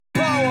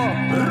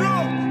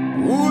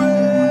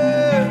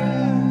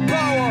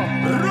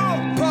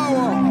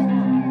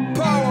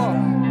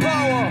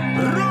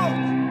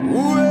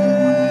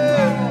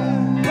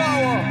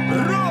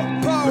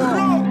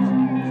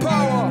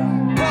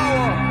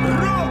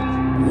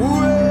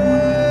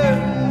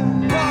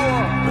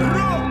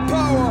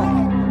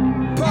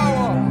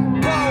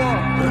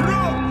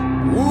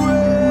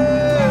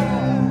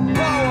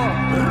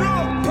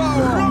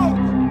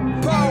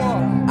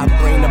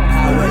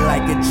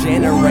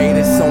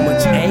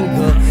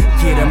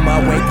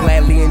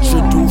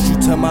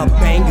my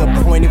banger.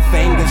 Pointing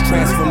fingers,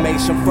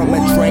 transformation from a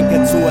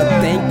drinker to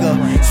a thinker.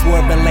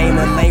 Swerving lane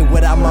to lane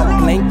without my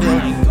blinker.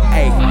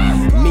 Ay,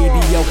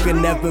 mediocre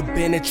never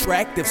been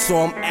attractive, so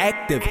I'm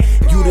active.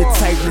 You the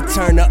type to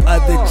turn the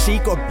other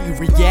cheek or be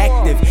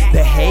reactive.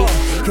 The hate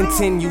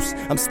continues,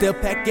 I'm still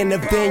packing the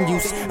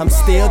venues. I'm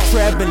still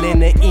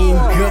traveling and eating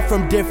good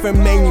from different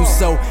menus.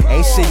 So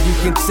ain't shit you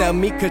can tell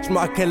me, catch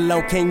my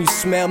cologne, can you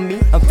smell me?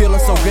 I'm feeling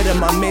so good in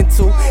my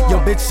mental. Yo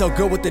bitch so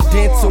good with the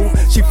dental.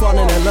 She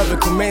falling in love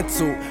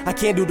incremental. I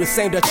can't do the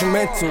same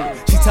detrimental.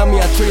 She tell me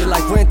I treat her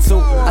like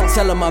rental. I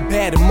tell her my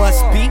bad, it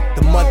must be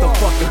the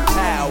motherfucking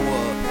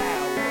power.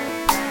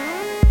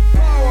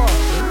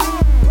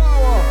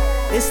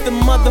 It's the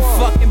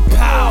motherfucking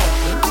power.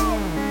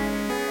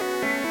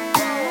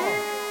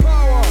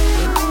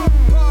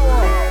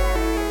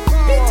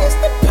 Bitch, it's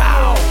the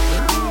power.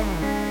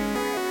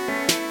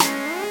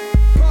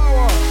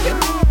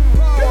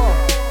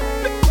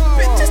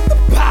 Bitch, it's the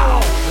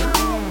power.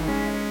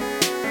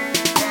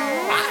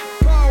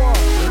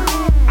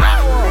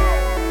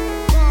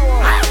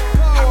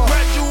 I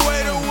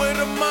graduated with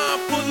a mind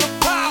full of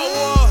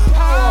power.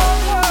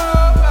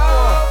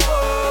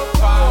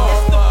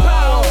 It's the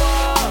power.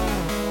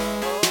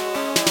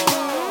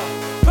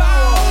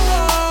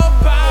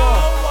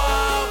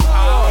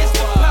 It's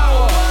the power.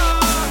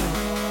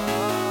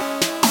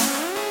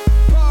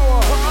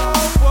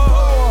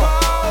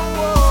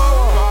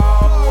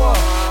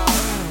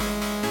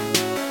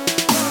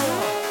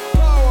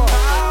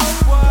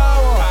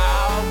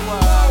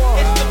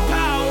 It's the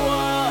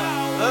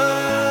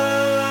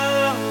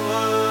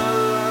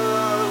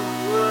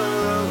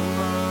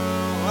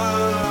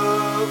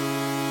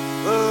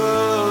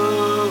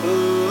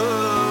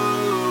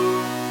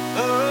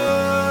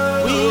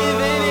We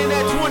living in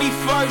that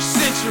 21st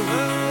century.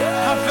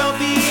 I felt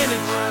the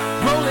energy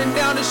rolling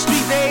down the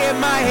street. They in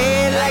my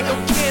head like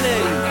I'm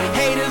Kennedy.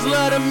 Haters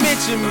love to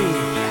mention me,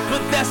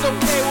 but that's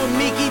okay with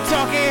me. Keep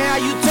talking how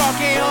you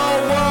talking,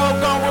 whole world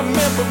gon'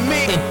 remember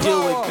me. And do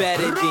it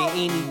better than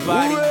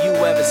anybody you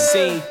ever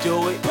seen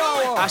do it.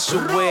 I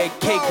should wear a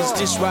cake, cause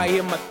this right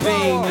here my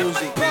theme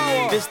music.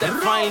 This that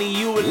finding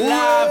you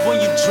alive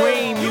when you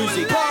dream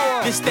music.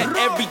 This that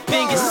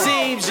everything it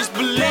seems, just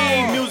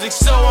believe music.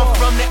 So I'm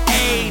from the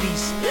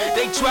 80s,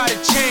 they try to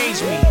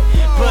change me,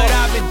 but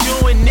I've been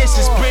doing this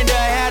since Brenda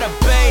had a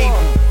baby.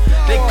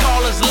 They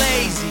call us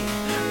lazy,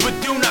 but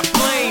do not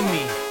blame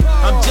me.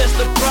 I'm just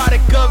a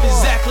product of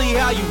exactly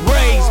how you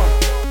raise me.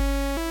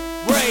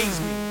 Raise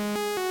me.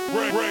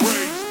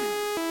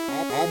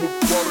 I'm a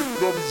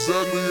product of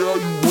exactly how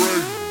you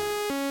raised me.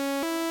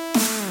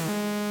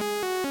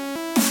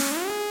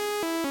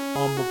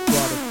 I'm a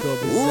product of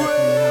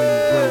exactly how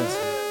you